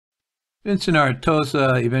Vincent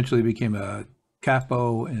Artuso eventually became a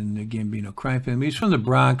capo in the Gambino Crime Family. He's from the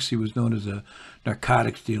Bronx. He was known as a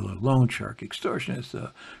narcotics dealer, loan shark,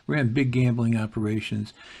 extortionist, ran big gambling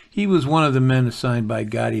operations. He was one of the men assigned by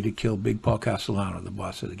Gotti to kill Big Paul Castellano, the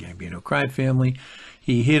boss of the Gambino Crime Family.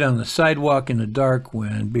 He hid on the sidewalk in the dark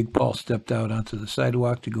when Big Paul stepped out onto the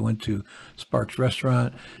sidewalk to go into Sparks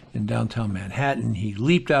Restaurant in downtown Manhattan. He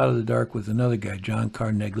leaped out of the dark with another guy, John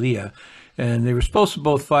Carneglia, and they were supposed to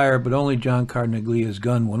both fire, but only John Carneglia's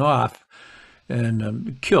gun went off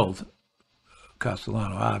and killed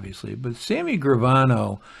Castellano, obviously. But Sammy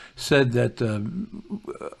Gravano said that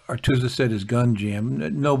Artuso said his gun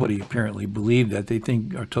jammed. Nobody apparently believed that. They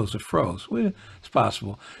think Artuso froze. Well, it's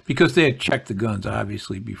possible because they had checked the guns,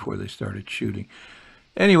 obviously, before they started shooting.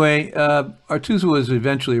 Anyway, Artuso was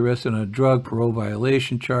eventually arrested on a drug parole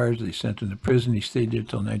violation charge. They sent him to prison. He stayed there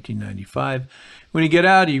until 1995. When he got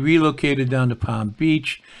out, he relocated down to Palm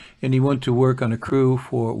Beach, and he went to work on a crew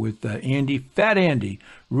with Fat Andy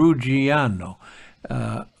Rugiano.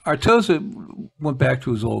 Artuso went back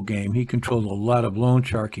to his old game. He controlled a lot of loan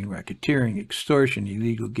sharking, racketeering, extortion,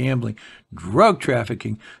 illegal gambling, drug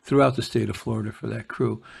trafficking throughout the state of Florida for that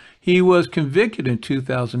crew. He was convicted in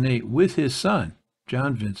 2008 with his son,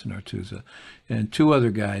 John Vincent Artuso, and two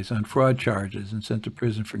other guys on fraud charges and sent to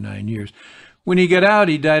prison for 9 years. When he got out,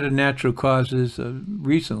 he died of natural causes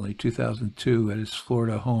recently, 2002, at his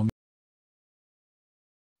Florida home.